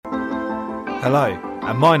Hello,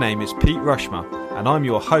 and my name is Pete Rushmer, and I'm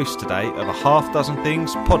your host today of A Half Dozen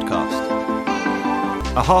Things podcast.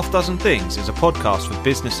 A Half Dozen Things is a podcast for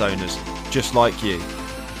business owners just like you.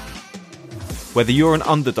 Whether you're an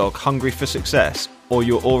underdog hungry for success, or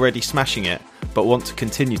you're already smashing it but want to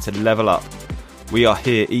continue to level up, we are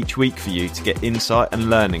here each week for you to get insight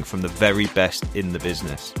and learning from the very best in the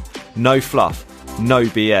business. No fluff, no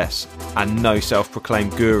BS, and no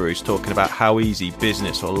self-proclaimed gurus talking about how easy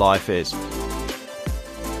business or life is.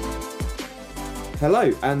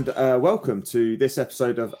 Hello and welcome to this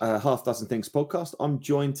episode of Half Dozen Things podcast. I'm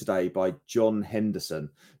joined today by John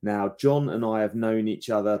Henderson. Now, John and I have known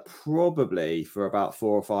each other probably for about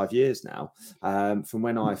 4 or 5 years now, from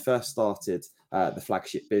when I first started the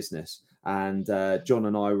flagship business. And John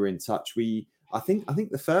and I were in touch. I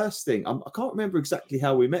think the first thing, I can't remember exactly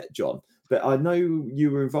how we met, John, but I know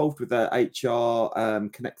you were involved with HR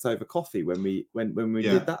Connect Over Coffee when we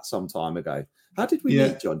did that some time ago. How did we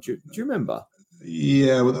meet, John? Do you remember?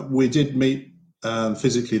 Yeah, we did meet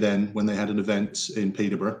physically then when they had an event in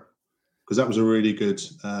Peterborough, because that was a really good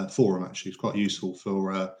forum, actually. It's quite useful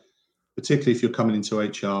for, particularly if you're coming into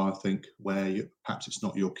HR, I think, where perhaps it's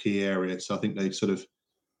not your key area. So I think they sort of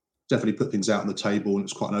definitely put things out on the table, and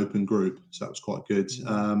it's quite an open group. So that was quite good.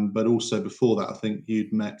 But also before that, I think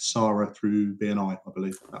you'd met Sarah through BNI, I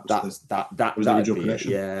believe. That was the original connection.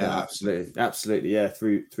 Yeah, absolutely. Yeah,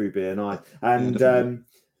 through BNI. And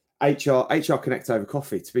HR Connect Over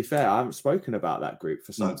Coffee. To be fair, I haven't spoken about that group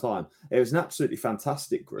for some time. It was an absolutely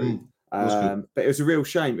fantastic group, but it was a real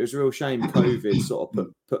shame. It was a real shame COVID sort of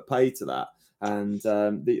put pay to that, and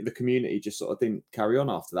the community just sort of didn't carry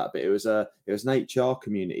on after that. But it was an HR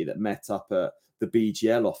community that met up at the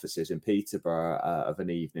BGL offices in Peterborough of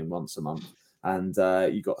an evening once a month, and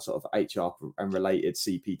you got sort of HR and related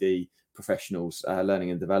CPD professionals,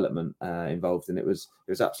 learning and development involved, and it was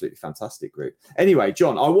absolutely fantastic group. Anyway,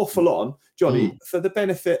 John, I waffle on. Johnny, for the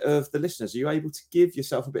benefit of the listeners, are you able to give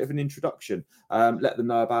yourself a bit of an introduction? Let them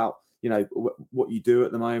know about what you do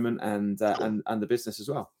at the moment and the business as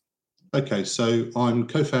well. Okay, so I'm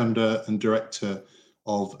co-founder and director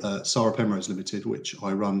of Sarah Penrose Limited, which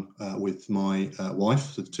I run with my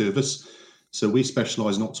wife, the two of us. So we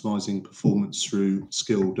specialise in optimising performance through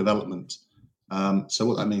skill development. So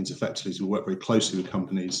what that means effectively is we work very closely with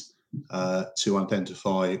companies to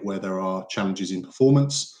identify where there are challenges in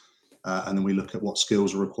performance, and then we look at what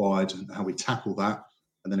skills are required and how we tackle that,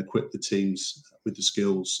 and then equip the teams with the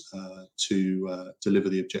skills to deliver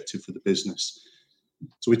the objective for the business.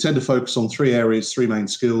 So we tend to focus on 3 areas, 3 main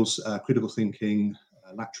skills: critical thinking,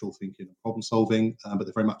 lateral thinking, and problem solving, but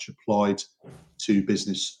they're very much applied to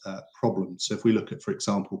business problems. So if we look at, for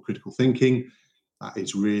example, critical thinking, that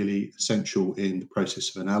is really essential in the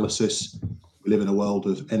process of analysis. We live in a world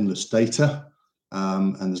of endless data,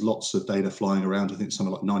 and there's lots of data flying around. I think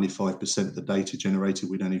something like 95% of the data generated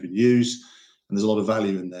we don't even use, and there's a lot of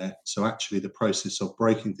value in there. So actually the process of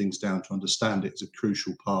breaking things down to understand it is a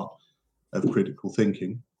crucial part of critical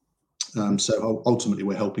thinking. So ultimately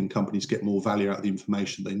we're helping companies get more value out of the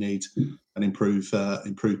information they need and improve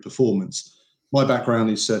performance. My background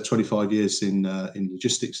is 25 years in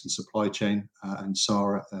logistics and supply chain, and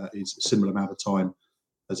Sarah is a similar amount of time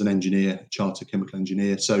as an engineer, chartered chemical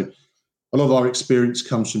engineer. So a lot of our experience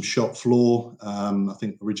comes from shop floor. I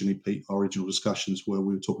think originally, Pete, our original discussions where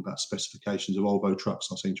we were talking about specifications of Volvo trucks,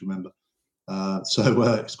 I seem to remember. So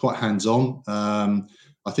it's quite hands-on.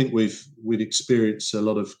 I think we've experienced a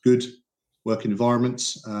lot of good working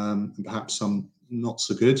environments, and perhaps some not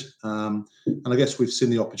so good. And I guess we've seen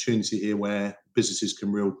the opportunity here where businesses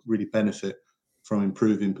can really benefit from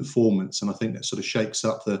improving performance. And I think that sort of shakes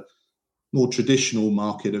up the more traditional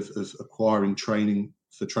market of acquiring training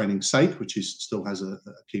for training's sake, which still has a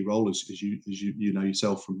key role as you know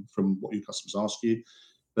yourself from what your customers ask you,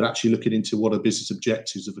 but actually looking into what are business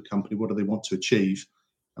objectives of a company, what do they want to achieve,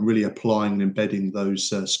 and really applying and embedding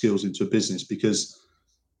those skills into a business. Because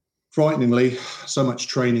frighteningly, so much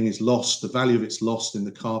training is lost. The value of it's lost in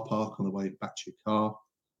the car park on the way back to your car.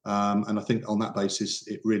 And I think on that basis,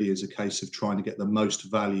 it really is a case of trying to get the most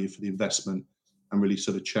value for the investment and really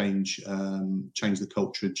sort of change the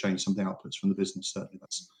culture and change some of the outputs from the business. Certainly,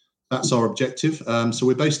 that's our objective. So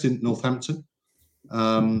we're based in Northampton,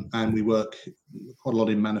 and we work quite a lot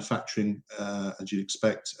in manufacturing, as you'd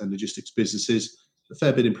expect, and logistics businesses. A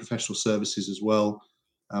fair bit in professional services as well.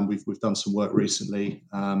 We've done some work recently,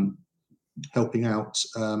 helping out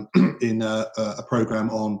in a program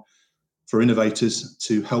for innovators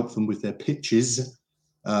to help them with their pitches,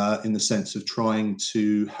 in the sense of trying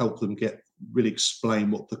to help them really explain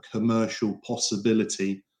what the commercial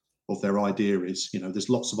possibility of their idea is. There's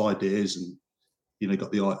lots of ideas, and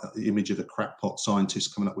got the image of a crackpot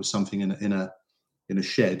scientist coming up with something in a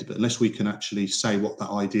shed, but unless we can actually say what that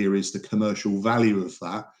idea is, the commercial value of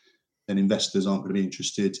that, then investors aren't going to be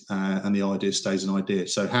interested, and the idea stays an idea.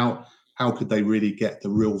 So how could they really get the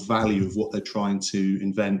real value of what they're trying to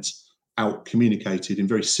invent out communicated in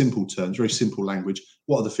very simple terms, very simple language?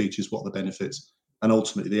 What are the features? What are the benefits? And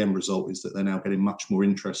ultimately, the end result is that they're now getting much more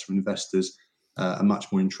interest from investors and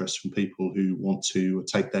much more interest from people who want to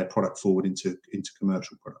take their product forward into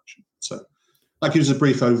commercial production. So that gives a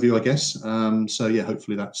brief overview, I guess. So yeah,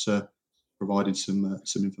 hopefully that's provided some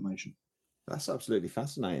information. That's absolutely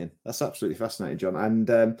fascinating. That's absolutely fascinating, John. And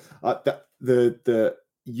the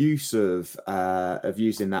use of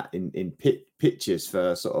using that in pitches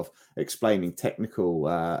for sort of explaining technical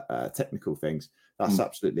things. That's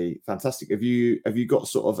absolutely fantastic. Have you got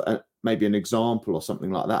sort of maybe an example or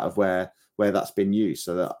something like that of where that's been used,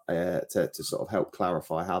 so that to sort of help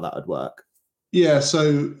clarify how that would work? Yeah,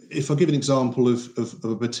 so if I give an example of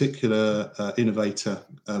a particular innovator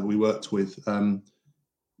we worked with,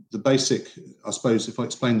 the basic, I suppose, if I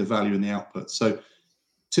explain the value and the output. So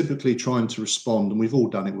typically trying to respond, and we've all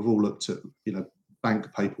done it, we've all looked at,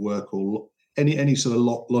 bank paperwork or any sort of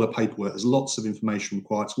lot of paperwork. There's lots of information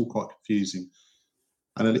required. It's all quite confusing.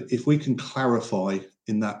 And if we can clarify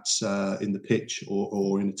in that, in the pitch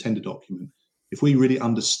or in a tender document, if we really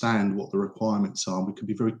understand what the requirements are, we can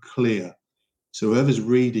be very clear. So whoever's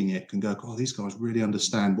reading it can go, "Oh, these guys really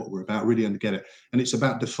understand what we're about, really get it." And it's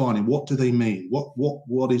about defining, what do they mean?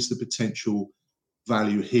 What is the potential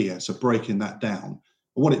value here? So breaking that down.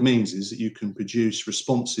 And what it means is that you can produce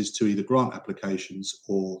responses to either grant applications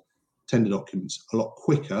or tender documents a lot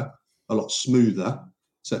quicker, a lot smoother.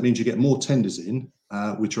 So that means you get more tenders in,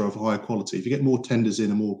 which are of higher quality. If you get more tenders in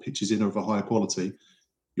and more pitches in of a higher quality,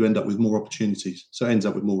 you end up with more opportunities. So it ends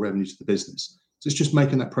up with more revenue to the business. So it's just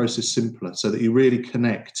making that process simpler so that you really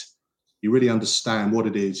connect, you really understand what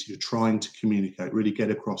it is you're trying to communicate, really get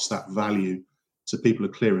across that value so people are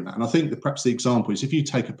clear in that. And I think that perhaps the example is, if you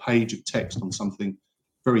take a page of text on something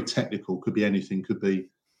very technical, could be anything, could be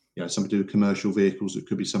something to do with commercial vehicles, it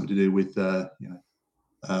could be something to do with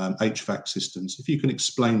HVAC systems. If you can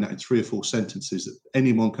explain that in 3 or 4 sentences that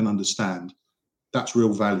anyone can understand, that's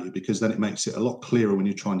real value, because then it makes it a lot clearer when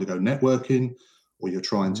you're trying to go networking or you're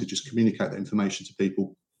trying to just communicate that information to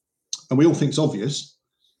people. And we all think it's obvious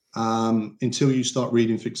until you start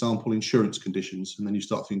reading, for example, insurance conditions, and then you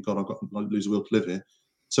start thinking, God, I've got to lose a will to live here.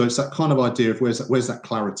 So it's that kind of idea of where's that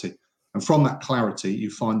clarity, and from that clarity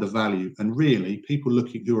you find the value. And really, people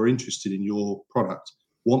who are interested in your product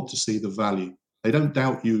want to see the value. They don't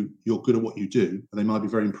doubt you're good at what you do, and they might be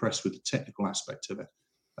very impressed with the technical aspect of it.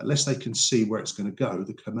 Unless they can see where it's going to go,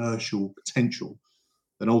 the commercial potential,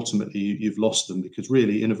 then ultimately you've lost them, because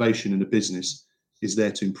really innovation in a business is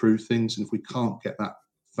there to improve things. And if we can't get that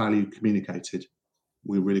value communicated,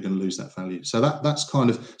 we're really going to lose that value. So that's kind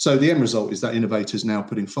of, so the end result is that innovators now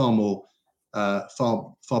putting far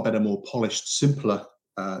better, more polished, simpler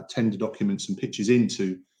tender documents and pitches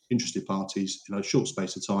into interested parties in a short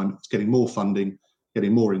space of time. It's getting more funding,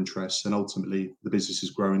 getting more interest, and ultimately the business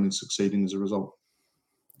is growing and succeeding as a result.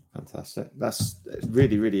 Fantastic. That's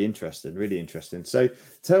really, really interesting. Really interesting. So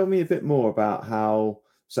tell me a bit more about how,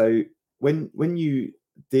 so when you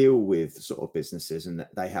deal with sort of businesses and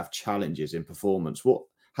they have challenges in performance,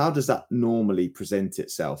 how does that normally present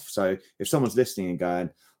itself? So if someone's listening and going,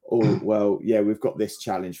 oh, well, yeah, we've got this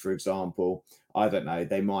challenge, for example, I don't know,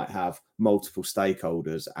 they might have multiple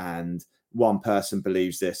stakeholders and one person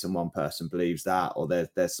believes this and one person believes that, or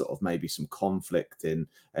there's sort of maybe some conflict in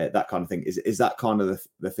that kind of thing. Is that kind of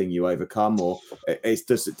the thing you overcome, or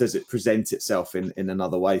does it present itself in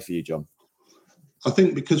another way for you, John? I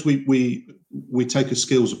think because we take a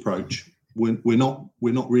skills approach, we're not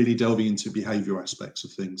really delving into behaviour aspects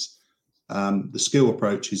of things. The skill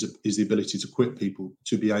approach is the ability to equip people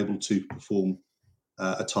to be able to perform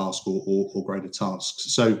a task or greater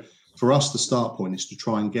tasks. So for us, the start point is to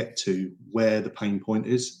try and get to where the pain point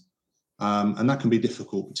is. And that can be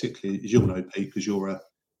difficult, particularly, as you'll know, Pete, because you're a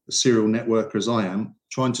serial networker as I am.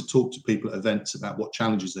 Trying to talk to people at events about what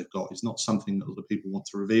challenges they've got is not something that other people want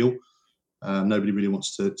to reveal. Nobody really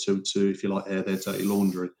wants to, if you like, air their dirty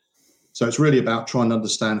laundry. So it's really about trying to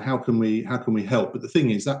understand how can we help. But the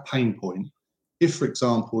thing is, that pain point, if, for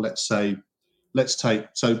example, let's take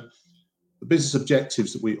the business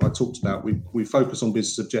objectives that I talked about, we focus on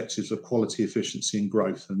business objectives of quality, efficiency, and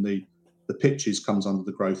growth, and the pitches comes under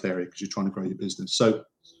the growth area because you're trying to grow your business. So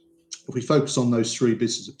if we focus on those 3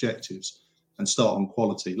 business objectives and start on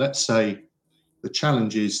quality, let's say the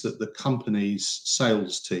challenge is that the company's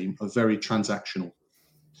sales team are very transactional.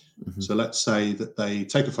 Mm-hmm. So let's say that they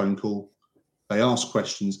take a phone call, they ask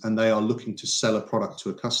questions, and they are looking to sell a product to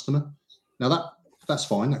a customer. Now that's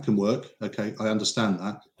fine, that can work. Okay, I understand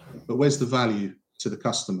that. But where's the value to the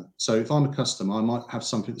customer? So if I'm a customer, I might have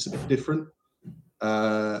something that's a bit different.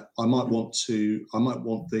 I might want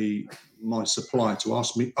my supplier to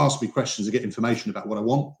ask me questions to get information about what I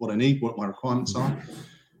want, what I need, what my requirements are.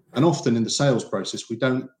 And often in the sales process, we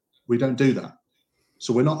don't do that.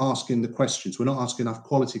 So we're not asking the questions. We're not asking enough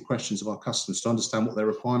quality questions of our customers to understand what their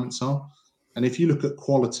requirements are. And if you look at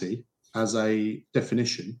quality as a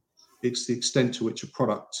definition, it's the extent to which a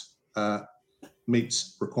product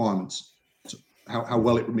meets requirements, how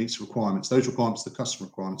well it meets requirements, those requirements, the customer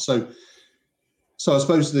requirements. So I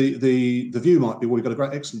suppose the view might be, well, we've got a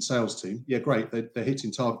great, excellent sales team. Yeah, great, they're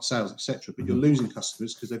hitting target sales, etc. But you're losing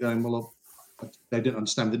customers because they're going, well, they didn't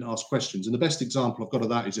understand, didn't ask questions. And the best example I've got of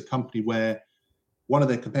that is a company where one of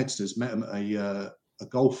their competitors met them at a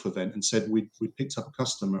golf event and said, we picked up a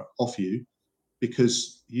customer off you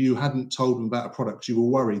because you hadn't told them about a product. You were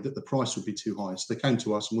worried that the price would be too high. So they came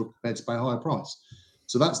to us and were prepared to pay a higher price.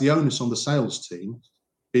 So that's the onus on the sales team,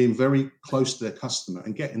 being very close to their customer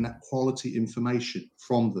and getting that quality information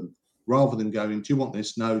from them, rather than going, do you want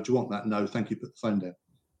this? No. Do you want that? No. Thank you. Put the phone down.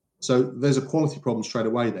 So there's a quality problem straight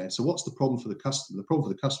away there. So what's the problem for the customer? The problem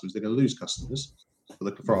for the customer is they're going to lose customers.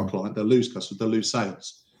 For our client, they'll lose customers, they'll lose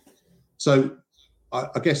sales. So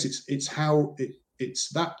I guess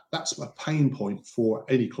that's a pain point for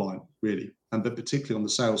any client, really, and but particularly on the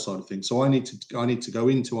sales side of things. So I need to go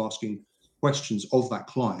into asking questions of that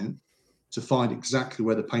client to find exactly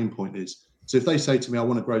where the pain point is. So if they say to me, I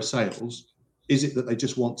want to grow sales, is it that they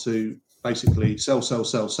just want to basically sell,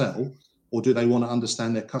 or do they want to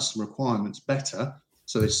understand their customer requirements better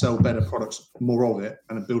so they sell better products, more of it,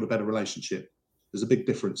 and build a better relationship? There's a big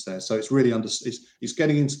difference there. So it's really it's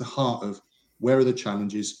getting into the heart of where are the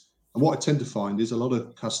challenges. And what I tend to find is a lot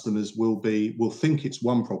of customers will think it's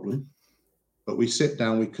one problem, but we sit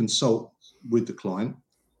down, we consult with the client,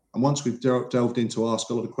 and once we've delved into ask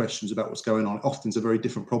a lot of questions about what's going on, often it's a very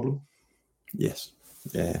different problem. Yes.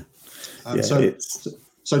 Yeah.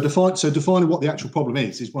 So defining what the actual problem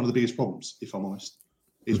is one of the biggest problems, if I'm honest,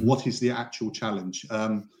 is what is the actual challenge.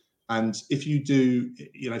 And if you do,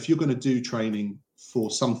 if you're going to do training for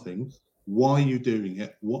something, why are you doing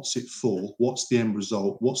it? What's it for? What's the end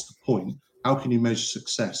result? What's the point? How can you measure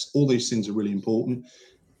success? All these things are really important.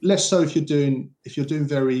 Less so if you're doing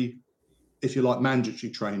very, if you like, mandatory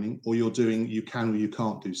training, or you're doing you can or you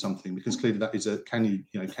can't do something, because clearly that is can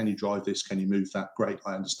you drive this? Can you move that? Great,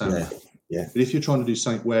 I understand that. Yeah. But if you're trying to do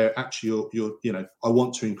something where actually you're I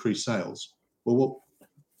want to increase sales, well,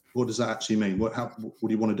 what does that actually mean? What do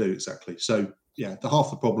you want to do exactly? So yeah, the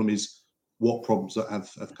half the problem is what problems that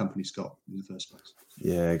have companies got in the first place.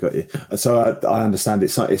 Yeah, got you. So I understand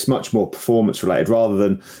it's much more performance related rather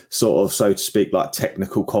than sort of, so to speak, like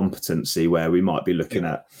technical competency, where we might be looking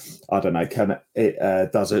at, I don't know,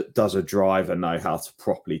 does a driver know how to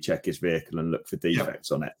properly check his vehicle and look for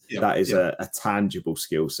defects on it? That is a tangible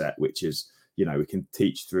skill set, which is, we can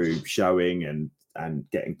teach through showing and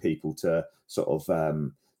getting people to sort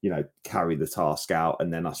of carry the task out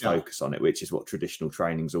and then us focus on it, which is what traditional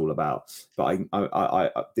training is all about. But I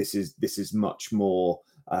this is much more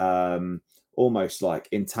almost like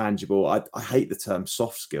intangible. I hate the term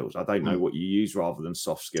soft skills. I don't know what you use rather than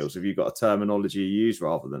soft skills. Have you got a terminology you use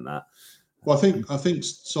rather than that? Well, I think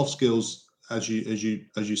soft skills, as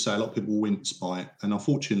you say, a lot of people wince by it, and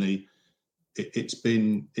unfortunately, it's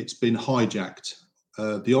been hijacked.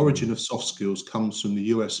 The origin of soft skills comes from the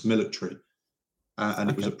US military.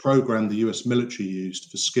 And it was a program the US military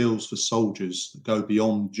used for skills for soldiers that go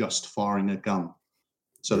beyond just firing a gun.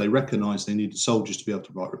 So they recognized they needed soldiers to be able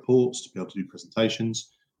to write reports, to be able to do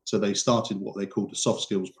presentations. So they started what they called the soft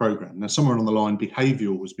skills program. Now, somewhere along the line,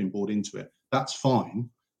 behavioral has been brought into it. That's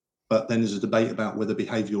fine. But then there's a debate about whether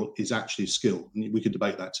behavioral is actually a skill. And we could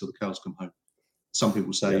debate that till the cows come home. Some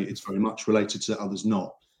people say it's very much related to that, others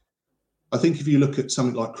not. I think if you look at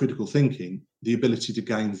something like critical thinking, the ability to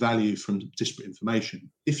gain value from disparate information,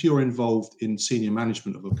 if you're involved in senior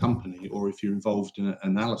management of a company, or if you're involved in an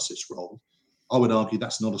analysis role, I would argue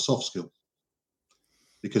that's not a soft skill,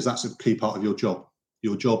 because that's a key part of your job.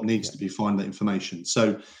 Your job needs to be finding that information.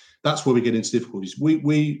 So that's where we get into difficulties.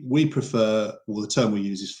 We prefer, well, the term we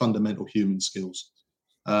use is fundamental human skills,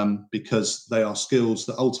 because they are skills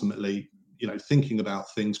that ultimately, thinking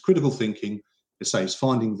about things, critical thinking, say, is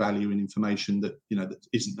finding value in information that that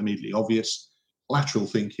isn't immediately obvious. Lateral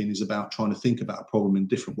thinking is about trying to think about a problem in a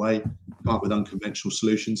different way, come up with unconventional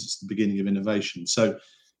solutions. It's the beginning of innovation. So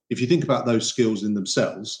if you think about those skills in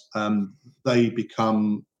themselves, they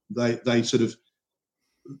sort of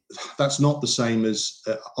that's not the same as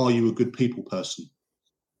are you a good people person,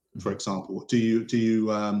 for example? Do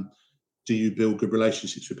you build good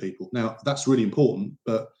relationships with people? Now, that's really important,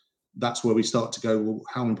 but that's where we start to go, well,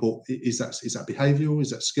 how important is that? Is that behavioural?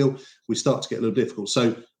 Is that skill? We start to get a little difficult.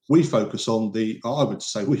 So we focus on the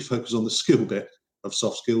skill bit of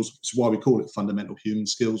soft skills. It's why we call it fundamental human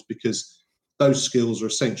skills, because those skills are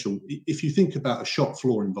essential. If you think about a shop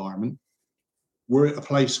floor environment, we're at a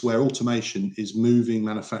place where automation is moving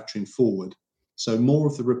manufacturing forward. So more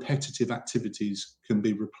of the repetitive activities can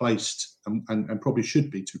be replaced and probably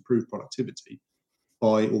should be to improve productivity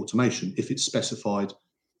by automation if it's specified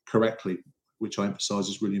correctly, which I emphasize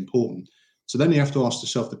is really important. So then you have to ask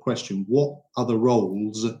yourself the question, what other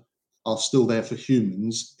roles are still there for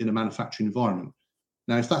humans in a manufacturing environment?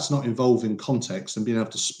 Now, if that's not involving context and being able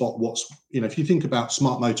to spot what's, if you think about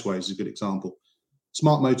smart motorways is a good example.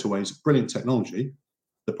 Smart motorways, brilliant technology.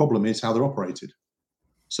 The problem is how they're operated.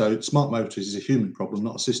 So smart motorways is a human problem,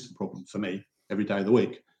 not a system problem for me every day of the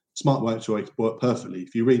week. Smart motorways work perfectly.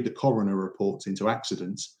 If you read the coroner reports into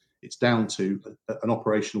accidents, it's down to an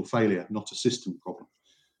operational failure, not a system problem.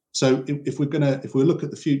 So if we look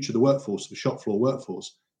at the future of the workforce, the shop floor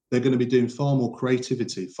workforce, they're going to be doing far more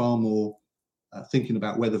creativity, far more thinking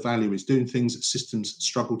about where the value is, doing things that systems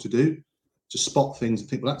struggle to do, to spot things and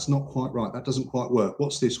think, well, that's not quite right. That doesn't quite work.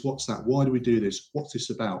 What's this? What's that? Why do we do this? What's this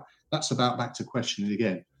about? That's about back to questioning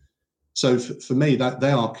again. So for me, that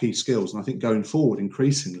they are key skills. And I think going forward,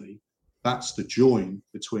 increasingly, that's the join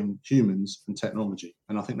between humans and technology.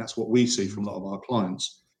 And I think that's what we see from a lot of our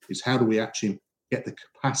clients is how do we actually get the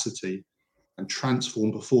capacity and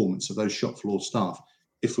transform performance of those shop floor staff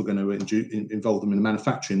if we're going to involve them in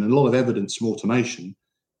manufacturing. And a lot of evidence from automation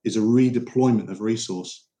is a redeployment of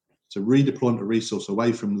resource. So redeployment of resource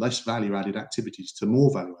away from less value-added activities to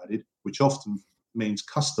more value-added, which often means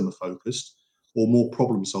customer-focused or more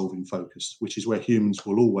problem-solving focused, which is where humans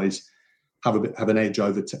will always have an edge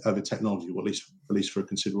over technology, or at least for a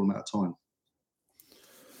considerable amount of time.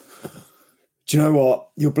 Do you know what?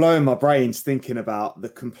 You're blowing my brains thinking about the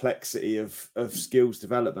complexity of skills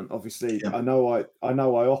development. Obviously, yeah. I know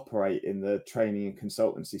I operate in the training and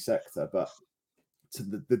consultancy sector, but to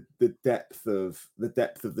the depth of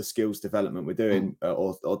the skills development we're doing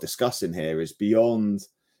or discussing here is beyond.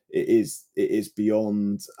 It is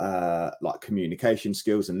beyond like communication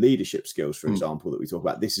skills and leadership skills, for example, that we talk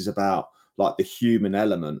about. This is about like the human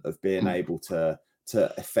element of being able to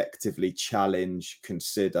effectively challenge,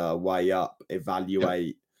 consider, weigh up,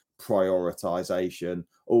 evaluate, prioritization,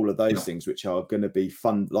 all of those things, which are going to be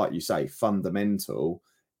like you say, fundamental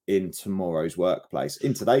in tomorrow's workplace,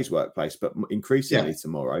 in today's workplace, but increasingly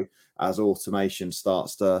tomorrow as automation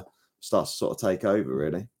starts to sort of take over,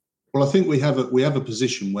 really. Well, I think we have a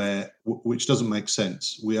position which doesn't make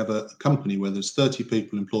sense. We have a company where there's 30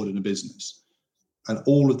 people employed in a business, and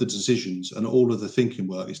all of the decisions and all of the thinking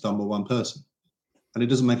work is done by one person. And it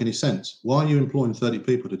doesn't make any sense. Why are you employing 30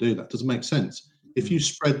 people to do that? It doesn't make sense. If you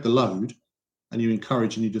spread the load and you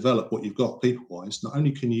encourage and you develop what you've got people-wise, not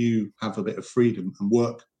only can you have a bit of freedom and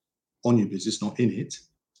work on your business, not in it,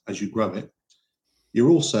 as you grow it,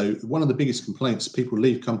 you're also, one of the biggest complaints, people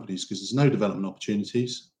leave companies because there's no development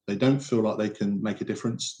opportunities. They don't feel like they can make a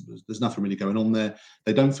difference. There's nothing really going on there.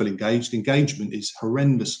 They don't feel engaged. Engagement is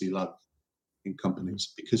horrendously low in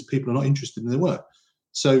companies because people are not interested in their work.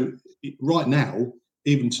 So right now,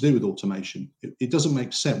 even to do with automation, it doesn't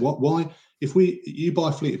make sense. Why? If you buy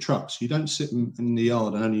a fleet of trucks, you don't sit in the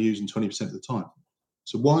yard and only using 20% of the time.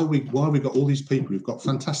 So why we got all these people who've got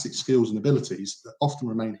fantastic skills and abilities that often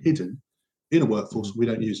remain hidden in a workforce and we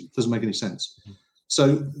don't use them? It doesn't make any sense.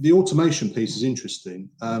 So the automation piece is interesting.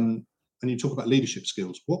 And you talk about leadership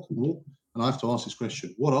skills. What? And I have to ask this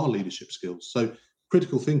question: what are leadership skills? So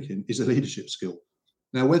critical thinking is a leadership skill.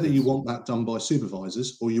 Now, whether you want that done by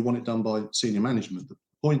supervisors or you want it done by senior management, the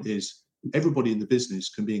point is everybody in the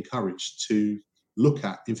business can be encouraged to look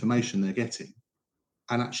at information they're getting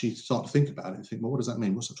and actually start to think about it and think, well, what does that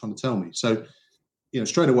mean? What's it trying to tell me? So,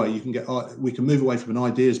 straight away we can move away from an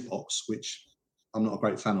ideas box, which I'm not a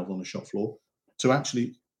great fan of on the shop floor, to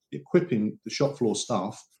actually equipping the shop floor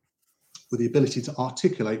staff with the ability to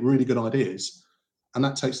articulate really good ideas. And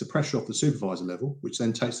that takes the pressure off the supervisor level, which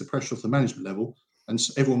then takes the pressure off the management level, and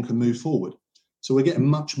everyone can move forward. So we're getting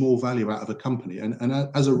much more value out of a company. And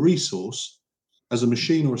as a resource, as a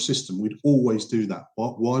machine or a system, we'd always do that.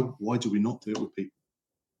 Why do we not do it with people?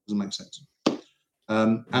 Doesn't make sense.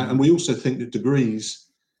 And we also think that degrees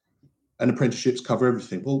and apprenticeships cover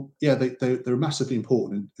everything. Well, yeah, they're massively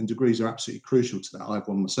important, and degrees are absolutely crucial to that. I have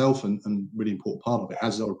one myself, and really important part of it,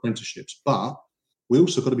 as are apprenticeships. But we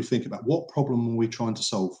also got to be thinking about what problem are we trying to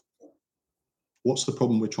solve? What's the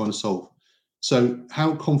problem we're trying to solve? So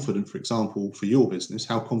how confident, for example, for your business,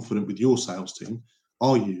 how confident with your sales team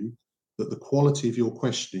are you that the quality of your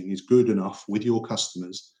questioning is good enough with your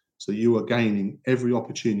customers so you are gaining every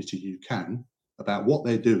opportunity you can about what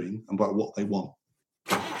they're doing and about what they want?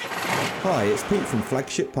 Hi, it's Pete from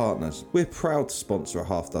Flagship Partners. We're proud to sponsor a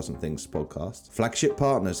Half Dozen Things podcast. Flagship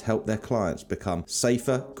Partners help their clients become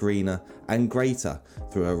safer, greener, and greater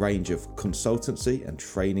through a range of consultancy and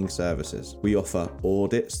training services. We offer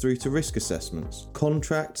audits through to risk assessments,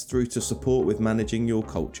 contracts through to support with managing your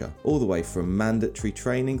culture, all the way from mandatory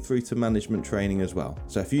training through to management training as well.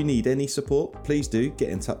 So if you need any support, please do get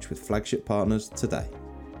in touch with Flagship Partners today.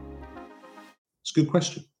 It's a good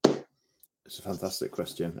question. It's a fantastic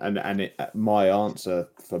question, and my answer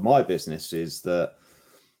for my business is that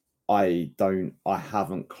I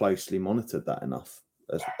haven't closely monitored that enough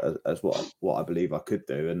as what I believe I could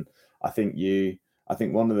do. And I think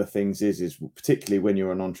one of the things is particularly when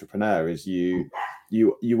you're an entrepreneur is you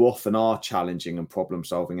often are challenging and problem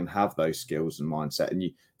solving and have those skills and mindset, and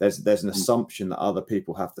there's an assumption that other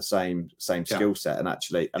people have the same skill set, and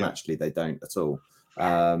actually they don't at all.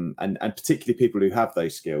 And particularly people who have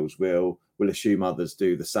those skills will assume others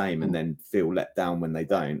do the same and then feel let down when they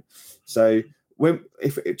don't. So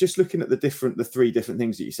if just looking at the three different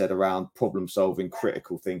things that you said around problem solving,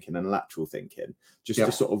 critical thinking and lateral thinking, just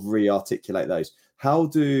to sort of re-articulate those,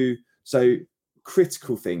 so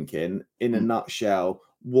critical thinking in a nutshell,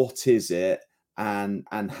 what is it,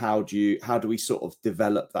 and how do we sort of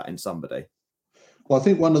develop that in somebody? Well, I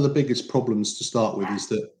think one of the biggest problems to start with is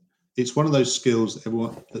that it's one of those skills that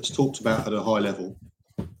everyone that's talked about at a high level,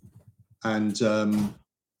 and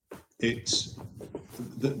it's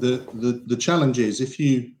the challenge is if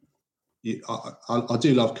I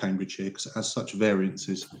do love Cambridge here because it has such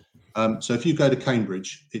variances. So if you go to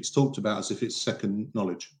Cambridge, it's talked about as if it's second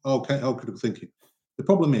knowledge. Okay, critical thinking. The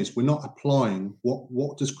problem is we're not applying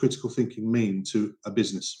what does critical thinking mean to a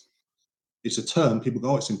business. It's a term people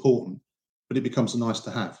go, oh, it's important, but it becomes a nice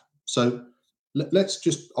to have. So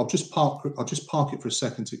I'll just park it for a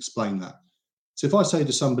second to explain that. So if I say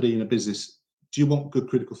to somebody in a business, do you want good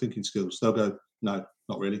critical thinking skills? They'll go, no,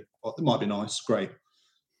 not really. Well, it might be nice, great.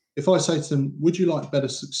 If I say to them, would you like better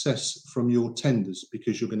success from your tenders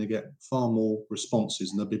because you're going to get far more responses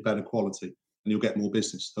and there'll be better quality and you'll get more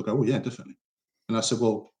business? They'll go, oh yeah, definitely. And I said,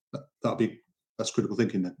 well, that's critical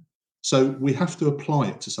thinking then. So we have to apply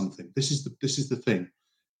it to something. This is the thing.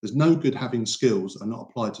 There's no good having skills that are not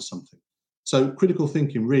applied to something. So critical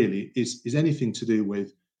thinking really is anything to do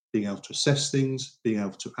with being able to assess things, being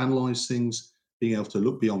able to analyze things, being able to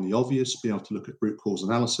look beyond the obvious, being able to look at root cause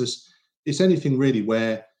analysis. It's anything really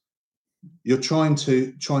where you're trying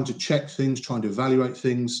to check things, trying to evaluate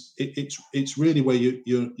things. It's really where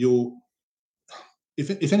you're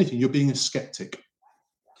if anything, you're being a skeptic.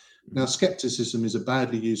 Now, skepticism is a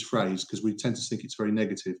badly used phrase because we tend to think it's very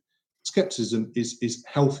negative. Skepticism is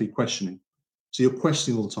healthy questioning. So you're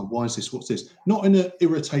questioning all the time. Why is this? What's this? Not in an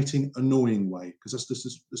irritating, annoying way, because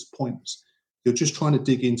that's pointless. You're just trying to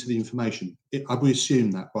dig into the information. We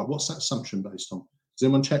assume that. Right? What's that assumption based on? Does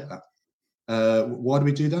anyone check that? Why do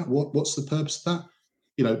we do that? What's the purpose of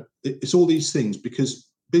that? It's all these things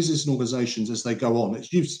because business and organisations, as they go on,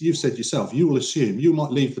 you've said yourself, you will assume you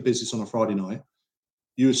might leave the business on a Friday night.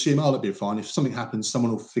 You assume, oh, that'll be fine. If something happens,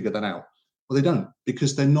 someone will figure that out. Well, they don't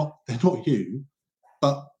because they're not you.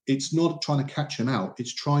 But it's not trying to catch them out.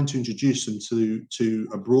 It's trying to introduce them to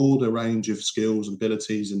a broader range of skills and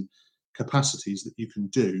abilities and capacities that you can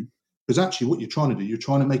do. Because actually what you're trying to do, you're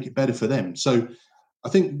trying to make it better for them. So I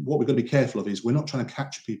think what we've got to be careful of is we're not trying to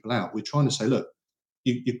catch people out. We're trying to say, look,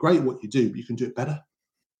 you're great at what you do, but you can do it better.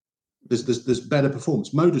 There's better performance.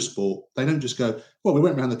 Motorsport, they don't just go, well, we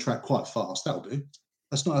went around the track quite fast. That'll do.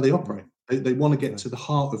 That's not how they operate. They want to get to the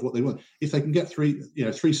heart of what they want. If they can get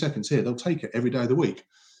 3 seconds here, they'll take it every day of the week.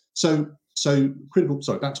 So back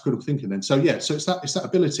to critical thinking then. So it's that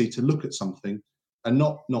ability to look at something and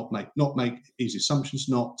not make easy assumptions,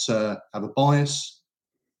 not have a bias.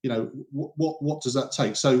 What does that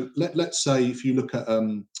take? So let's say if you look at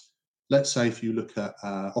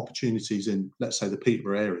opportunities in, let's say, the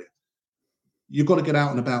Peterborough area. You've got to get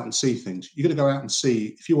out and about and see things. You've got to go out and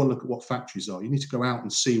see, if you want to look at what factories are, you need to go out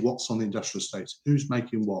and see what's on the industrial estates, who's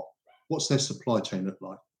making what's their supply chain look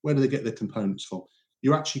like, where do they get their components from?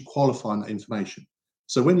 You're actually qualifying that information.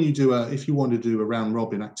 So when you do if you want to do a round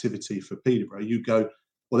robin activity for Peterborough, you go,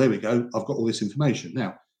 well, there we go, I've got all this information.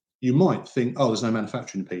 Now, you might think, oh, there's no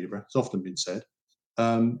manufacturing in Peterborough. It's often been said,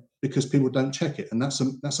 because people don't check it. And that's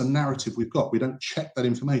a narrative we've got. We don't check that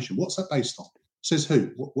information. What's that based on? Says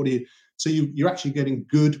who? What do you? So you're actually getting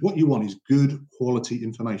what you want is good quality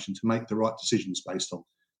information to make the right decisions based on.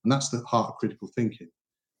 And that's the heart of critical thinking.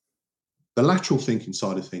 The lateral thinking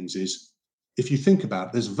side of things is, if you think about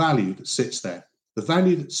it, there's value that sits there. The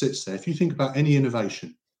value that sits there, if you think about any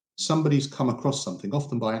innovation, somebody's come across something,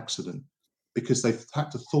 often by accident, because they've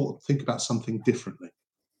had to think about something differently.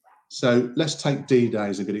 So let's take D-Day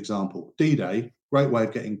as a good example. D-Day, great way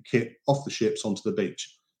of getting kit off the ships onto the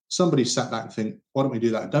beach. Somebody sat back and think, why don't we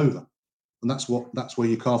do that at Dover? And that's where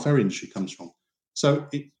your car ferry industry comes from. So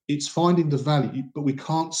it's finding the value, but we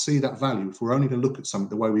can't see that value if we're only going to look at something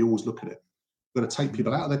the way we always look at it. We've got to take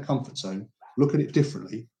people out of their comfort zone, look at it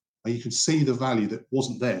differently, and you can see the value that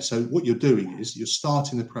wasn't there. So what you're doing is you're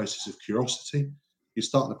starting the process of curiosity, you're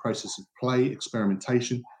starting the process of play,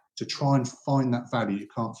 experimentation, to try and find that value you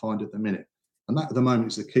can't find at the minute. And that at the moment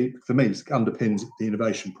is the key, for me, it underpins the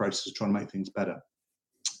innovation process of trying to make things better.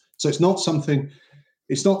 So it's not something,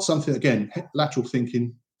 again, lateral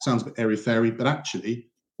thinking sounds a bit airy-fairy, but actually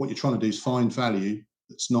what you're trying to do is find value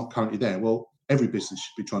that's not currently there. Well, every business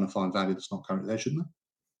should be trying to find value that's not currently there, shouldn't they?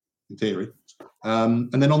 In theory.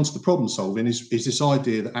 And then on to the problem solving is this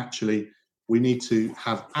idea that actually we need to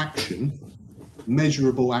have action,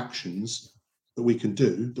 measurable actions that we can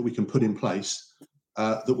do, that we can put in place,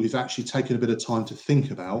 that we've actually taken a bit of time to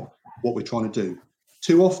think about what we're trying to do.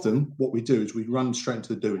 Too often, what we do is we run straight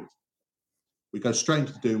into the doing. We go straight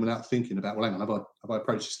into the doing without thinking about, well, hang on, have I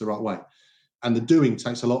approached this the right way? And the doing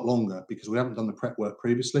takes a lot longer because we haven't done the prep work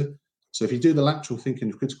previously. So if you do the lateral thinking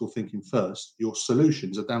and critical thinking first, your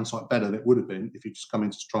solutions are downside better than it would have been if you just come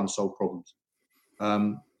in to try and solve problems.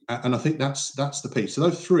 And I think that's the piece. So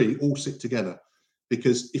those three all sit together,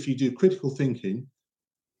 because if you do critical thinking,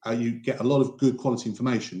 you get a lot of good quality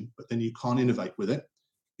information, but then you can't innovate with it.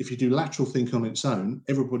 If you do lateral thinking on its own,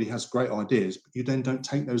 everybody has great ideas, but you then don't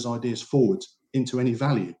take those ideas forward into any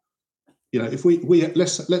value. You know, if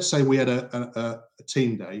let's say we had a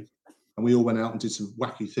team day and we all went out and did some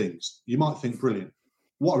wacky things, you might think, brilliant.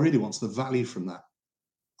 What I really want is the value from that.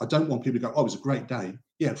 I don't want people to go, oh, it was a great day.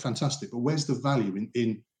 Yeah, fantastic. But where's the value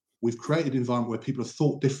in we've created an environment where people have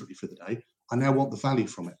thought differently for the day. I now want the value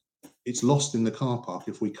from it. It's lost in the car park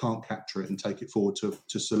if we can't capture it and take it forward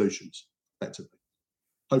to solutions effectively.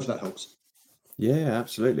 Hopefully that helps. Yeah,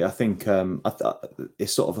 absolutely. I think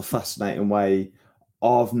it's sort of a fascinating way.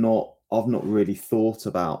 I've not really thought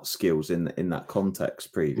about skills in that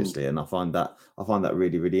context previously, and I find that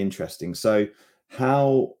really, really interesting. So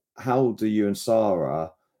how do you and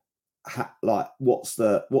Sarah, what's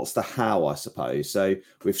the how, I suppose? So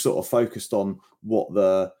we've sort of focused on what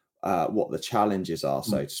the challenges are,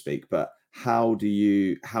 so to speak, but how do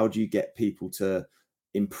you get people to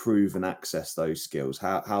improve and access those skills?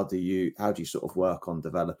 How do you sort of work on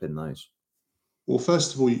developing those? Well,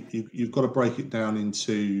 first of all, you've got to break it down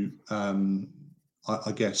into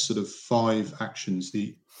I guess sort of 5 actions.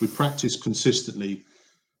 We practice consistently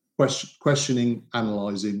questioning,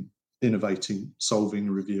 analysing, innovating, solving,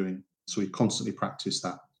 and reviewing. So we constantly practice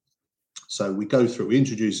that. So we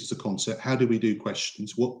introduce it as a concept. How do we do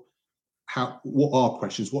questions? What are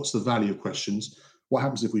questions? What's the value of questions? What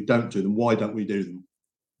happens if we don't do them? Why don't we do them?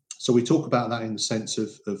 So we talk about that in the sense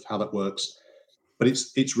of how that works, but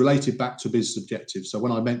it's related back to business objectives. So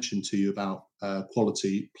when I mentioned to you about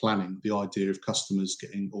quality planning, the idea of customers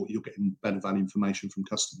you're getting better value information from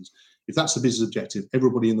customers. If that's the business objective,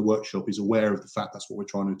 everybody in the workshop is aware of the fact that's what we're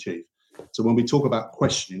trying to achieve. So when we talk about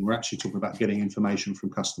questioning, we're actually talking about getting information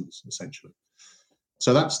from customers, essentially.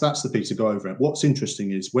 So that's the piece to go over. And what's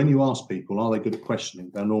interesting is when you ask people, are they good at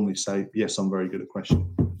questioning? They'll normally say, yes, I'm very good at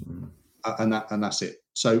questioning. And that's it.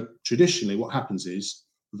 So traditionally what happens is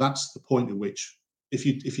that's the point at which if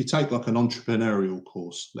you take like an entrepreneurial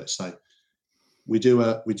course, let's say, we do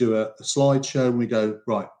a slideshow and we go,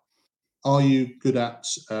 right, are you good at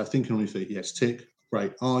thinking on your feet? Yes, tick.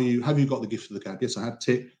 Great. Have you got the gift of the gab? Yes, I have.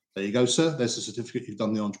 Tick. There you go, sir. There's a certificate. You've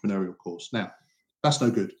done the entrepreneurial course. Now, that's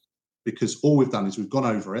no good, because all we've done is we've gone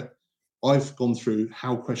over it. I've gone through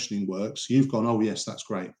how questioning works. You've gone, oh yes, that's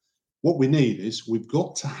great. What we need is we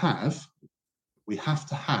have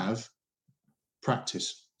to have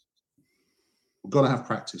practice. We've got to have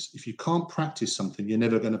practice. If you can't practice something, you're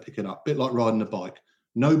never going to pick it up. A bit like riding a bike.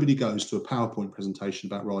 Nobody goes to a PowerPoint presentation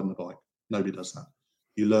about riding a bike. Nobody does that.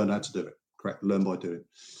 You learn how to do it. Correct. Learn by doing.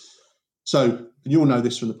 So you'll know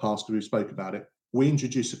this from the past because we spoke about it. We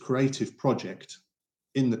introduce a creative project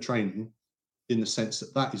in the training in the sense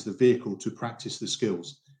that is the vehicle to practice the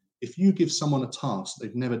skills. If you give someone a task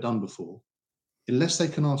they've never done before, unless they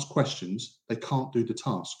can ask questions, they can't do the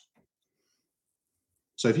task.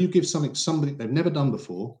 So if you give somebody they've never done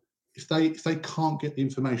before, if they can't get the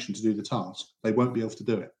information to do the task, they won't be able to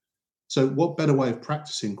do it. So what better way of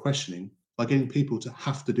practicing questioning by getting people to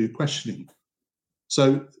have to do questioning?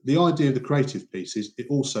 So the idea of the creative piece is it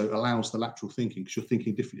also allows the lateral thinking, because you're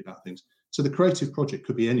thinking differently about things. So the creative project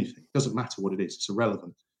could be anything. It doesn't matter what it is. It's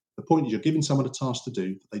irrelevant. The point is you're giving someone a task to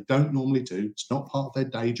do that they don't normally do. It's not part of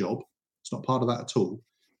their day job. It's not part of that at all.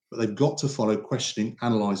 But they've got to follow questioning,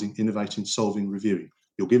 analysing, innovating, solving, reviewing.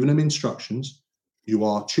 You're giving them instructions. You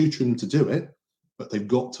are tutoring them to do it, but they've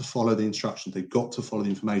got to follow the instructions. They've got to follow the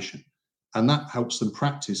information. And that helps them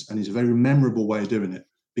practice and is a very memorable way of doing it,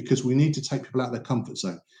 because we need to take people out of their comfort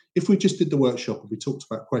zone. If we just did the workshop and we talked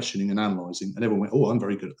about questioning and analysing and everyone went, oh, I'm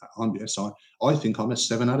very good at that. I think I'm a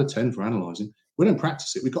 7 out of 10 for analysing. We don't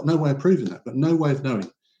practice it. We've got no way of proving that, but no way of knowing.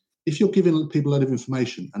 If you're giving people a lot of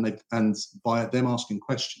information and by them asking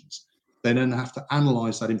questions, they then have to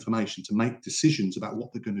analyse that information to make decisions about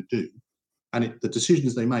what they're going to do. And the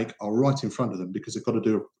decisions they make are right in front of them because they've got to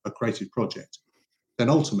do a creative project. Then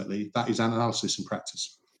ultimately that is analysis and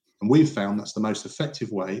practice. And we've found that's the most effective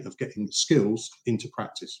way of getting skills into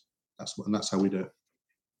practice. That's how we do it.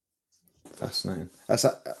 Fascinating. That's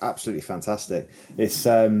absolutely fantastic. It's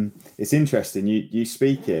interesting. You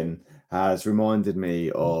speaking has reminded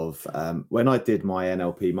me of when I did my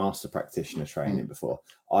NLP master practitioner training before.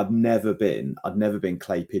 I'd never been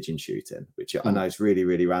clay pigeon shooting, which I know is really,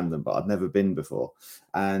 really random, but I'd never been before.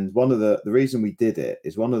 And one of the reason we did it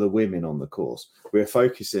is one of the women on the course, we were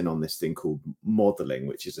focusing on this thing called modeling,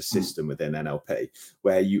 which is a system within NLP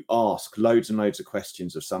where you ask loads and loads of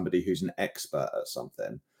questions of somebody who's an expert at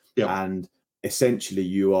something. Yeah. And essentially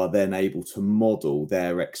you are then able to model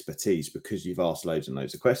their expertise because you've asked loads and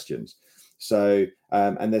loads of questions. So,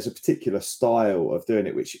 and there's a particular style of doing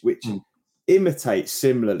it, which imitates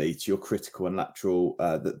similarly to your critical and lateral,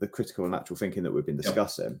 the critical and lateral thinking that we've been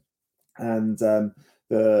discussing. And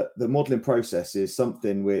the modeling process is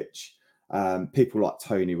something which people like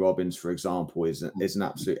Tony Robbins, for example, is an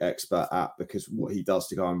absolute expert at, because what he does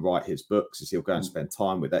to go and write his books is he'll go and spend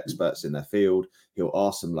time with experts in their field. He'll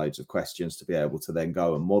ask them loads of questions to be able to then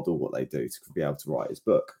go and model what they do to be able to write his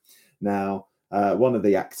book. Now, one of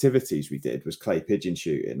the activities we did was clay pigeon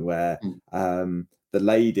shooting, where the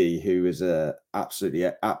lady who is a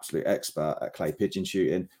absolute expert at clay pigeon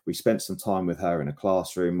shooting, we spent some time with her in a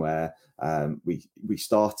classroom where we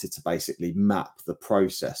started to basically map the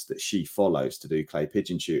process that she follows to do clay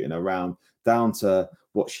pigeon shooting, around down to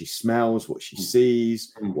what she smells, what she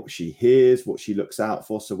sees, what she hears, what she looks out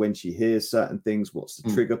for. So when she hears certain things, what's the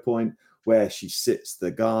trigger point, where she sits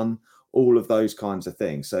the gun, all of those kinds of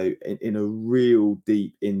things. So in a real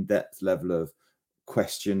deep, in-depth level of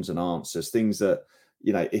questions and answers, things that,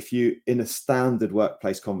 you know, if you in a standard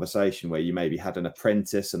workplace conversation where you maybe had an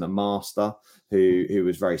apprentice and a master who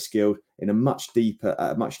was very skilled, in a much deeper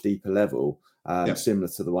level, similar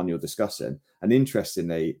to the one you're discussing. And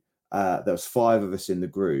interestingly, there was 5 of us in the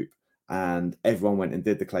group, and everyone went and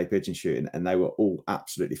did the clay pigeon shooting, and they were all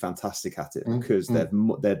absolutely fantastic at it because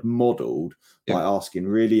they'd modeled by asking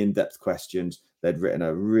really in-depth questions. They'd written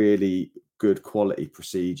a really good quality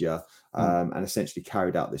procedure and essentially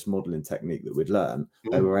carried out this modeling technique that we'd learned.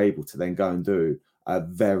 They were able to then go and do a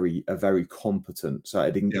very competent, so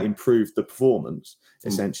it improved the performance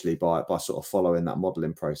essentially by sort of following that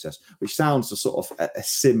modeling process, which sounds a sort of a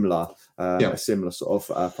similar sort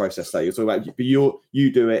of process that you're talking about, but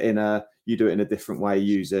you do it in a different way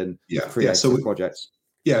using creative projects.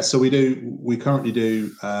 So we currently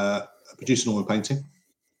do produce an oil painting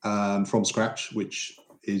from scratch, which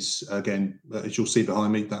is, again, as you'll see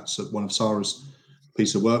behind me, that's one of Sarah's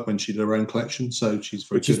piece of work when she did her own collection. So she's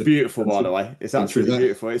very good. Which is beautiful, by the way. It's absolutely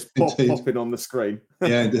beautiful. It's popping on the screen.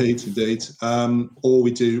 Yeah, indeed. Or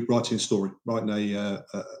we do writing a story, writing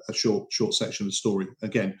a short section of the story.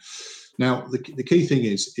 Again, now the key thing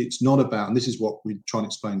is, it's not about, and this is what we try and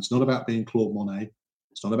explain, it's not about being Claude Monet.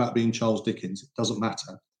 It's not about being Charles Dickens. It doesn't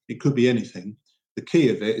matter. It could be anything. The key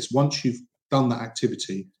of it is, once you've done that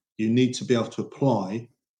activity, you need to be able to apply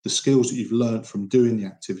the skills that you've learned from doing the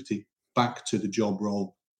activity back to the job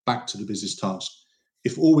role, back to the business task.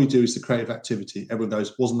 If all we do is the creative activity, everyone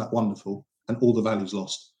goes, wasn't that wonderful? And all the value's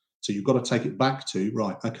lost. So you've got to take it back to,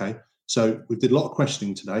 right, okay, so we did a lot of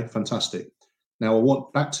questioning today, fantastic. Now I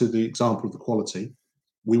want back to the example of the quality.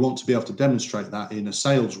 We want to be able to demonstrate that in a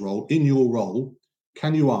sales role, in your role.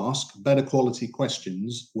 Can you ask better quality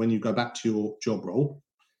questions when you go back to your job role?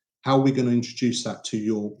 How are we going to introduce that to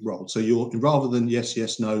your role? So you're, rather than yes,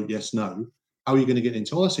 yes, no, how are you going to get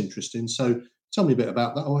into, oh, that's interesting. So tell me a bit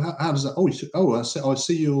about that. Or how does that, I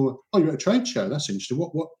see you're at a trade show. That's interesting.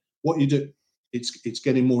 What you do? It's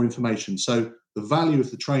getting more information. So the value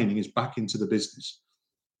of the training is back into the business.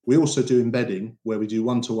 We also do embedding, where we do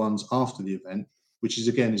one-to-ones after the event, which is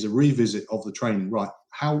a revisit of the training. Right,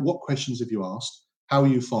 what questions have you asked? How are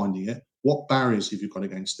you finding it? What barriers have you got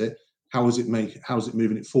against it? How is it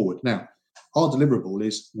moving it forward? Now, our deliverable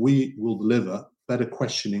is we will deliver better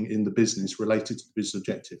questioning in the business related to the business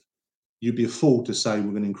objective. You'd be a fool to say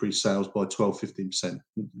we're going to increase sales by 12-15%.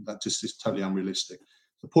 That just is totally unrealistic.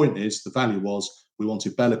 The point is, the value was we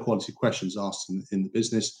wanted better quality questions asked in the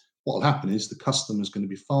business. What will happen is the customer is going to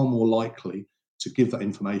be far more likely to give that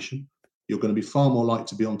information. You're going to be far more likely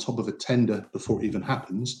to be on top of a tender before it even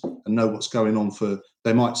happens and know what's going on.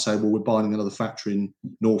 They might say, well, we're buying another factory in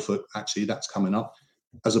Norfolk. Actually, that's coming up,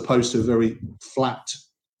 as opposed to a very flat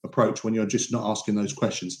approach when you're just not asking those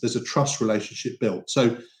questions. There's a trust relationship built.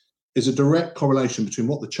 So there's a direct correlation between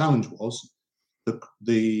what the challenge was,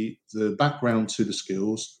 the background to the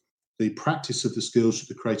skills, the practice of the skills for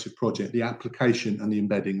the creative project, the application and the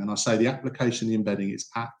embedding. And I say the application and the embedding is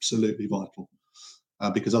absolutely vital,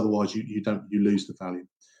 because otherwise you lose the value.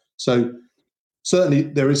 So certainly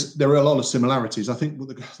there are a lot of similarities. I think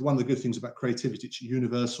one of the good things about creativity, it's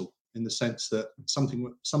universal in the sense that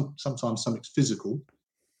sometimes something's physical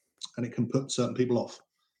and it can put certain people off.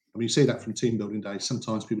 I mean, you see that from team building days.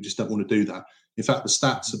 Sometimes people just don't want to do that. In fact, the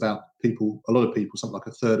stats about people, a lot of people, something like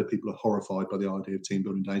a third of people are horrified by the idea of team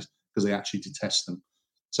building days because they actually detest them.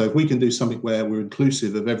 So if we can do something where we're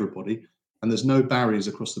inclusive of everybody and there's no barriers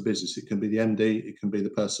across the business, it can be the MD, it can be the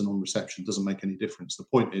person on reception, doesn't make any difference. The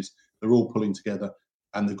point is they're all pulling together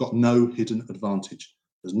and they've got no hidden advantage.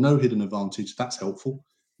 There's no hidden advantage. That's helpful.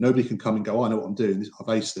 Nobody can come and go, I know what I'm doing. I've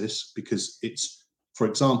aced this, because it's, for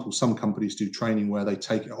example, some companies do training where they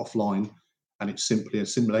take it offline and it's simply a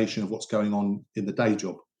simulation of what's going on in the day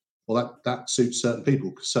job. Well, that suits certain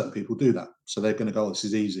people because certain people do that. So they're going to go, oh, this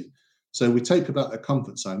is easy. So we take about their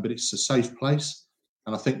comfort zone, but it's a safe place.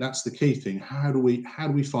 And I think that's the key thing. How do we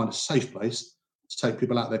find a safe place to take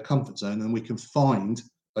people out of their comfort zone, and we can find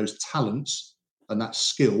those talents and that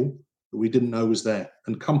skill that we didn't know was there.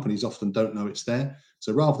 And companies often don't know it's there.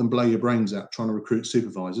 So rather than blow your brains out trying to recruit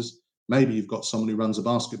supervisors, maybe you've got someone who runs a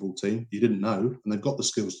basketball team you didn't know, and they've got the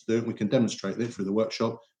skills to do it, and we can demonstrate it through the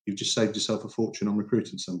workshop. You've just saved yourself a fortune on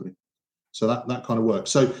recruiting somebody. So that kind of works.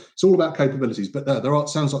 So it's all about capabilities, but there are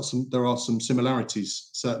some similarities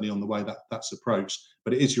certainly on the way that's approached.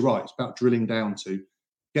 But it is, you're right, it's about drilling down to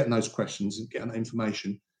getting those questions and getting that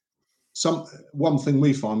information. One thing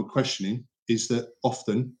we find with questioning is that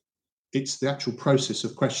often it's the actual process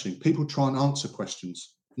of questioning. People try and answer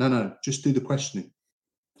questions. No, just do the questioning.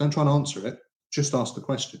 Don't try and answer it, just ask the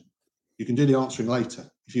question. You can do the answering later.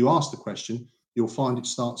 If you ask the question, you'll find it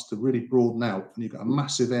starts to really broaden out and you've got a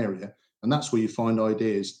massive area, and that's where you find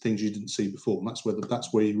ideas, things you didn't see before. And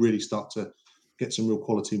that's where you really start to get some real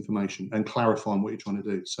quality information and clarifying what you're trying to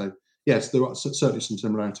do. So yes, there are certainly some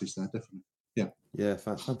similarities there, definitely. Yeah,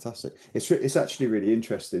 fantastic. It's actually really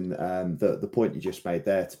interesting, the point you just made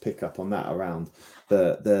there, to pick up on that around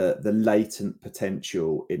the latent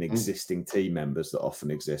potential in existing team members that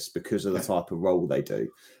often exist because of the type of role they do.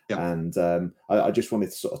 And I just wanted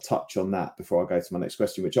to sort of touch on that before I go to my next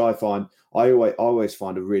question, which I always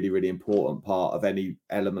find a really, really important part of any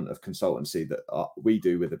element of consultancy that we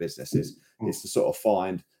do with the businesses is to sort of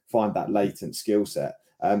find that latent skill set.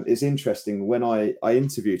 It's interesting, when I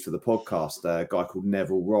interviewed for the podcast a guy called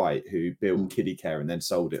Neville Wright, who built Kiddie Care and then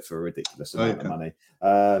sold it for a ridiculous amount of money.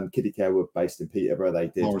 Kiddie Care were based in Peterborough. They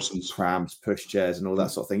did Morrison's prams, pushchairs and all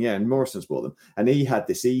that sort of thing. Yeah, and Morrison's bought them. And he had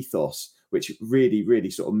this ethos, which really,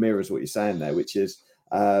 really sort of mirrors what you're saying there, which is,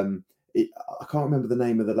 I can't remember the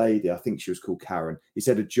name of the lady. I think she was called Karen. He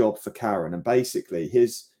said a job for Karen. And basically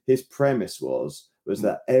his premise was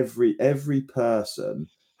that every person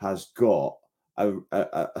has got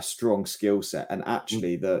a strong skill set, and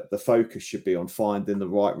actually the focus should be on finding the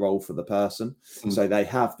right role for the person. So they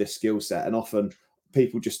have this skill set, and often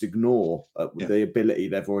people just ignore the ability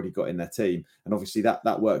they've already got in their team. And obviously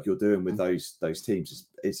that work you're doing with those teams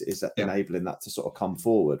is enabling that to sort of come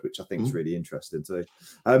forward, which I think is really interesting too.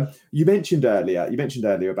 You mentioned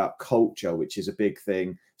earlier about culture, which is a big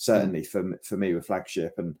thing certainly for me with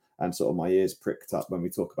Flagship, and sort of my ears pricked up when we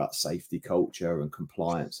talk about safety culture and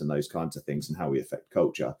compliance and those kinds of things and how we affect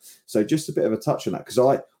culture. So just a bit of a touch on that,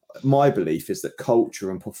 because my belief is that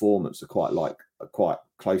culture and performance are quite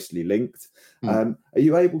closely linked. Are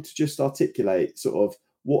you able to just articulate sort of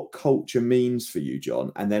what culture means for you,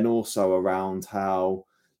 John, and then also around how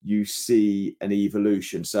you see an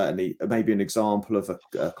evolution, certainly maybe an example of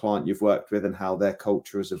a client you've worked with and how their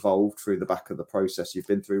culture has evolved through the back of the process you've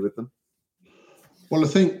been through with them? Well, I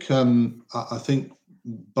think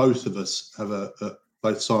both of us have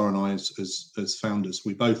both Sarah and I as founders,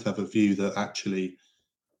 we both have a view that actually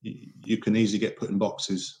you can easily get put in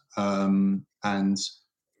boxes, And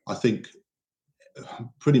I think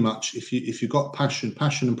pretty much if you've got passion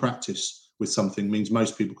and practice with something means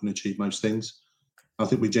most people can achieve most things. I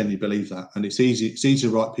think we generally believe that, and it's easy to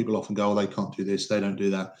write people off and go, oh, they can't do this, they don't do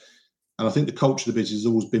that. And I think the culture of the business has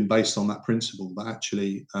always been based on that principle. That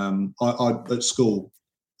actually, I at school,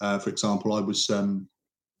 for example, I was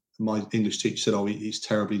my English teacher said, oh, he's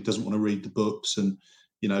terrible, he doesn't want to read the books, and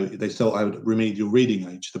they thought I would remedial reading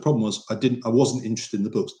age. The problem was I wasn't interested in the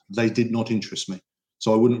books. They did not interest me,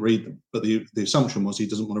 so I wouldn't read them. But the assumption was he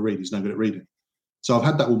doesn't want to read, he's no good at reading. So I've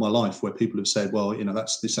had that all my life where people have said, well,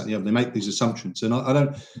 that's this, that, and the other. They make these assumptions. And I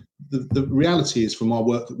don't, the reality is from our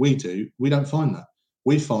work that we do, we don't find that.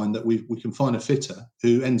 We find that we can find a fitter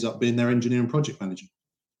who ends up being their engineer and project manager.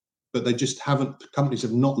 But they just haven't, companies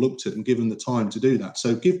have not looked at and given the time to do that.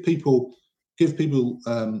 So give people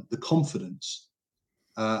the confidence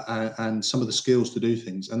and some of the skills to do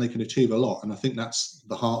things, and they can achieve a lot. And I think that's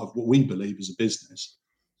the heart of what we believe as a business.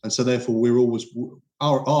 And so therefore we're always,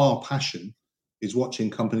 our passion is watching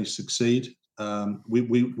companies succeed.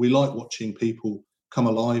 We like watching people come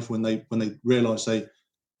alive when they realise they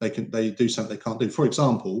do something they can't do. For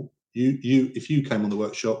example, if you came on the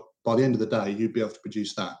workshop, by the end of the day, you'd be able to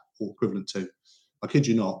produce that or equivalent to. I kid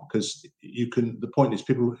you not, because you can. The point is,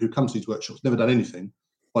 people who come to these workshops never done anything.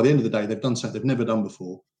 By the end of the day, they've done something they've never done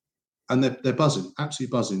before, and they're buzzing,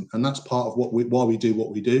 absolutely buzzing. And that's part of why we do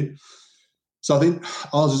what we do. So I think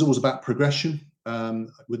ours is always about progression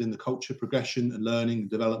within the culture, progression and learning and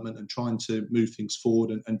development, and trying to move things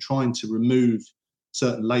forward and trying to remove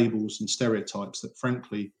certain labels and stereotypes that,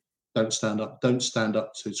 frankly, don't stand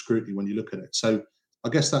up to scrutiny when you look at it. So I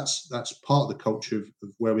guess that's part of the culture of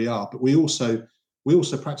where we are. But we also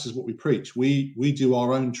practice what we preach. We do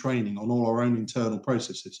our own training on all our own internal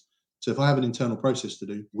processes. So if I have an internal process to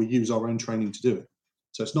do, we use our own training to do it.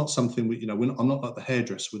 So it's not something I'm not like the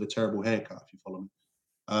hairdresser with a terrible haircut, if you follow me.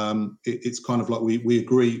 It's kind of like we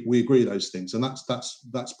agree those things, and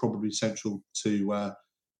that's probably central to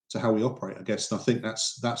how we operate, I guess. And I think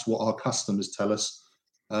that's what our customers tell us,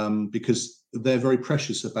 because they're very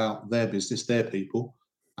precious about their business, their people,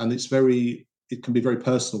 and it can be very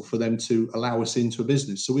personal for them to allow us into a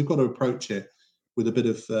business. So we've got to approach it with a bit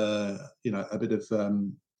of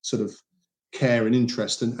sort of care and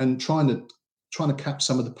interest, and trying to cap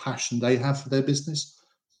some of the passion they have for their business.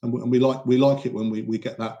 And we like it when we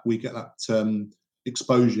get that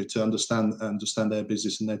exposure to understand their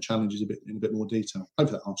business and their challenges in a bit more detail.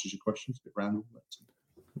 Hopefully that answers your question. It's a bit random.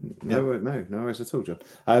 No worries at all, John.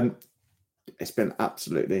 It's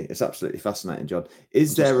absolutely fascinating, John.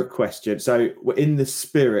 Is there a question? So, in the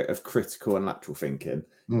spirit of critical and lateral thinking,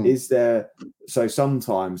 is there? So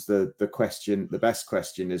sometimes the best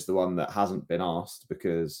question is the one that hasn't been asked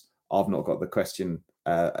because I've not got the question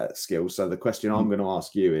skills. So the question I'm going to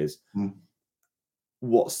ask you is,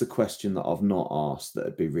 what's the question that I've not asked that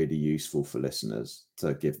would be really useful for listeners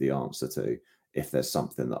to give the answer to, if there's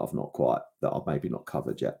something that I've maybe not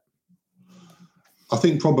covered yet? I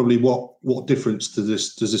think probably what difference does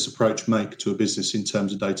this approach make to a business in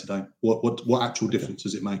terms of day to day? What actual difference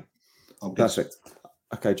does it make? Perfect.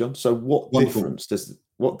 Okay, John. So what difference does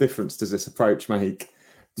this approach make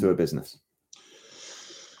to a business?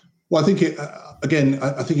 Well, I think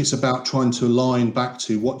I think it's about trying to align back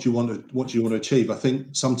to what you want to achieve. I think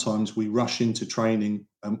sometimes we rush into training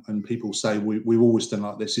and people say we've always done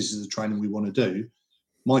like this. This is the training we want to do.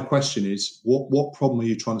 My question is, what problem are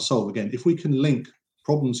you trying to solve? Again, if we can link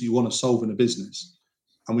problems you want to solve in a business,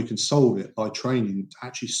 and we can solve it by training to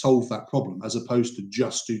actually solve that problem, as opposed to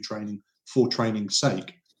just do training for training's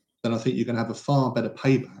sake, then I think you're going to have a far better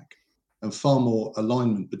payback and far more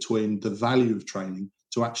alignment between the value of training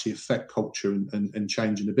to actually affect culture and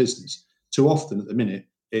change in the business. Too often at the minute,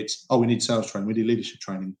 it's, we need sales training, we need leadership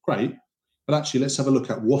training. Great. But actually, let's have a look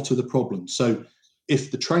at what are the problems. So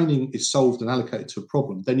if the training is solved and allocated to a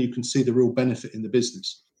problem, then you can see the real benefit in the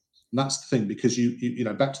business. And that's the thing, because you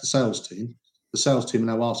back to the sales team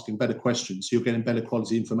are now asking better questions. So you're getting better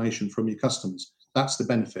quality information from your customers. That's the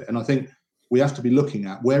benefit. And I think we have to be looking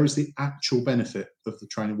at, where is the actual benefit of the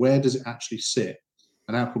training? Where does it actually sit?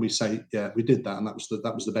 And how can we say, yeah, we did that, and that was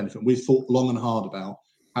the benefit. And we've thought long and hard about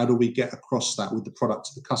how do we get across that with the product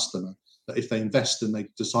to the customer, that if they invest and they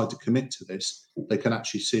decide to commit to this, they can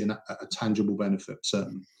actually see a tangible benefit,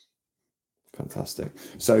 certainly. Fantastic.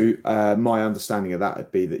 So my understanding of that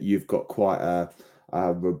would be that you've got quite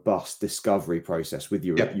a robust discovery process with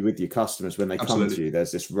your customers when they come to you.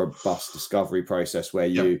 There's this robust discovery process where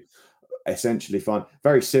you essentially find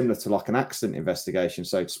very similar to like an accident investigation,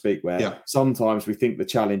 so to speak, where sometimes we think the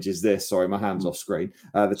challenge is this. Sorry, my hand's off screen.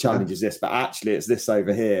 The challenge is this, but actually it's this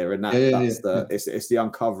over here, and it's the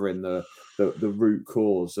uncovering the root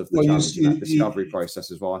cause of the challenge. And that discovery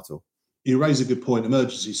process is vital. You raise a good point.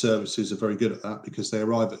 Emergency services are very good at that because they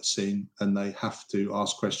arrive at the scene and they have to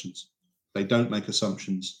ask questions. They don't make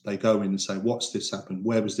assumptions. They go in and say, what's this happened?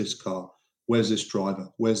 Where was this car? Where's this driver?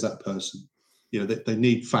 Where's that person? They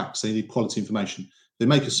need facts. They need quality information. They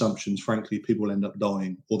make assumptions. Frankly, people will end up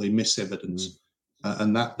dying or they miss evidence.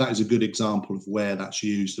 And that is a good example of where that's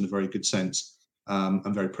used in a very good sense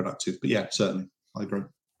and very productive. But yeah, certainly, I agree.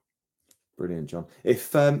 Brilliant, John.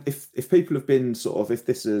 If people have been if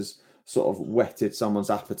this has sort of whetted someone's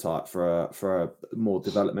appetite for a more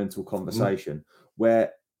developmental conversation,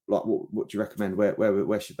 what do you recommend?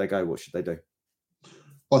 Where should they go? What should they do?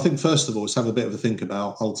 Well, I think first of all, is have a bit of a think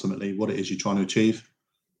about ultimately what it is you're trying to achieve.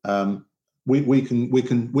 We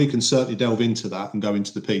can certainly delve into that and go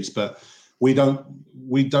into the piece, but we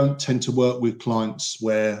don't tend to work with clients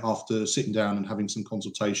where after sitting down and having some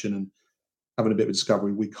consultation and having a bit of a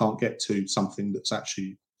discovery, we can't get to something that's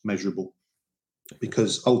actually measurable,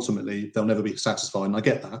 because ultimately they'll never be satisfied. And I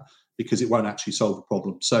get that, because it won't actually solve the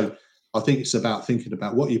problem. So I think it's about thinking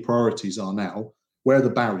about what your priorities are now, where are the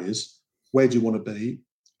barriers, where do you want to be,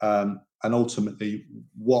 and ultimately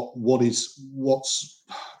what's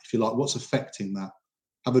affecting that.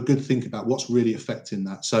 Have a good think about what's really affecting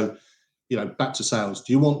that. So, back to sales.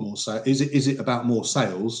 Do you want more sales? Is it about more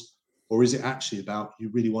sales, or is it actually about you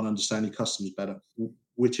really want to understand your customers better?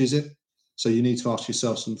 Which is it? So you need to ask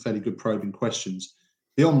yourself some fairly good probing questions.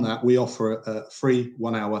 Beyond that, we offer a free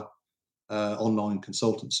 1 hour online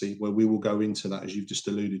consultancy where we will go into that, as you've just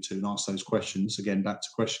alluded to, and ask those questions. Again, back to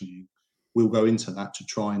questioning. We'll go into that to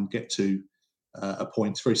try and get to a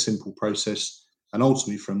point. It's a very simple process. And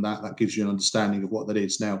ultimately from that gives you an understanding of what that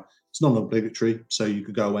is. Now, it's not obligatory, so you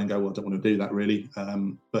could go away and go, well, I don't want to do that really.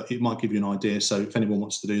 But it might give you an idea. So if anyone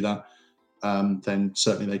wants to do that, then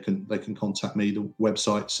certainly they can contact me. The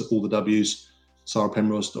website's all the W's,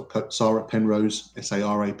 sarahpenrose,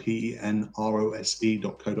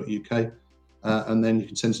 SARAPENROSE.co.uk. And then you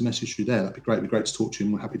can send us a message through there. That'd be great. It'd be great to talk to you,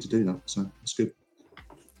 and we're happy to do that. So that's good.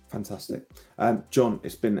 Fantastic. John,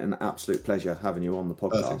 it's been an absolute pleasure having you on the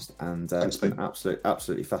podcast. And Thanks, it's been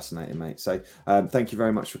absolutely fascinating, mate. So thank you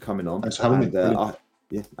very much for coming on. Thanks for having me.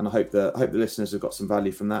 And I hope the listeners have got some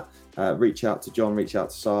value from that. Reach out to John, reach out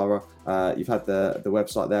to Sarah. You've had the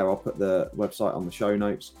website there. I'll put the website on the show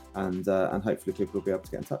notes, and hopefully people will be able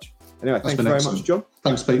to get in touch. Anyway, thank you very much, John.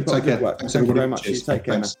 Thanks, Pete. Take care. Thank you very much. Cheers. Take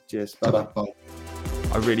care. Now. Cheers. Bye.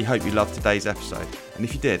 I really hope you loved today's episode, and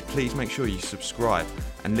if you did, please make sure you subscribe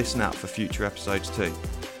and listen out for future episodes too.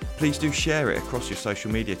 Please do share it across your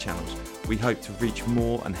social media channels. We hope to reach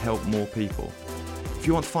more and help more people. If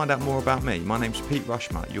you want to find out more about me, my name's Pete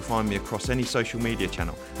Rushmer. You'll find me across any social media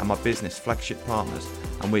channel and my business, Flagship Partners,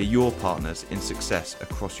 and we're your partners in success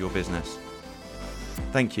across your business.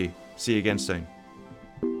 Thank you. See you again soon.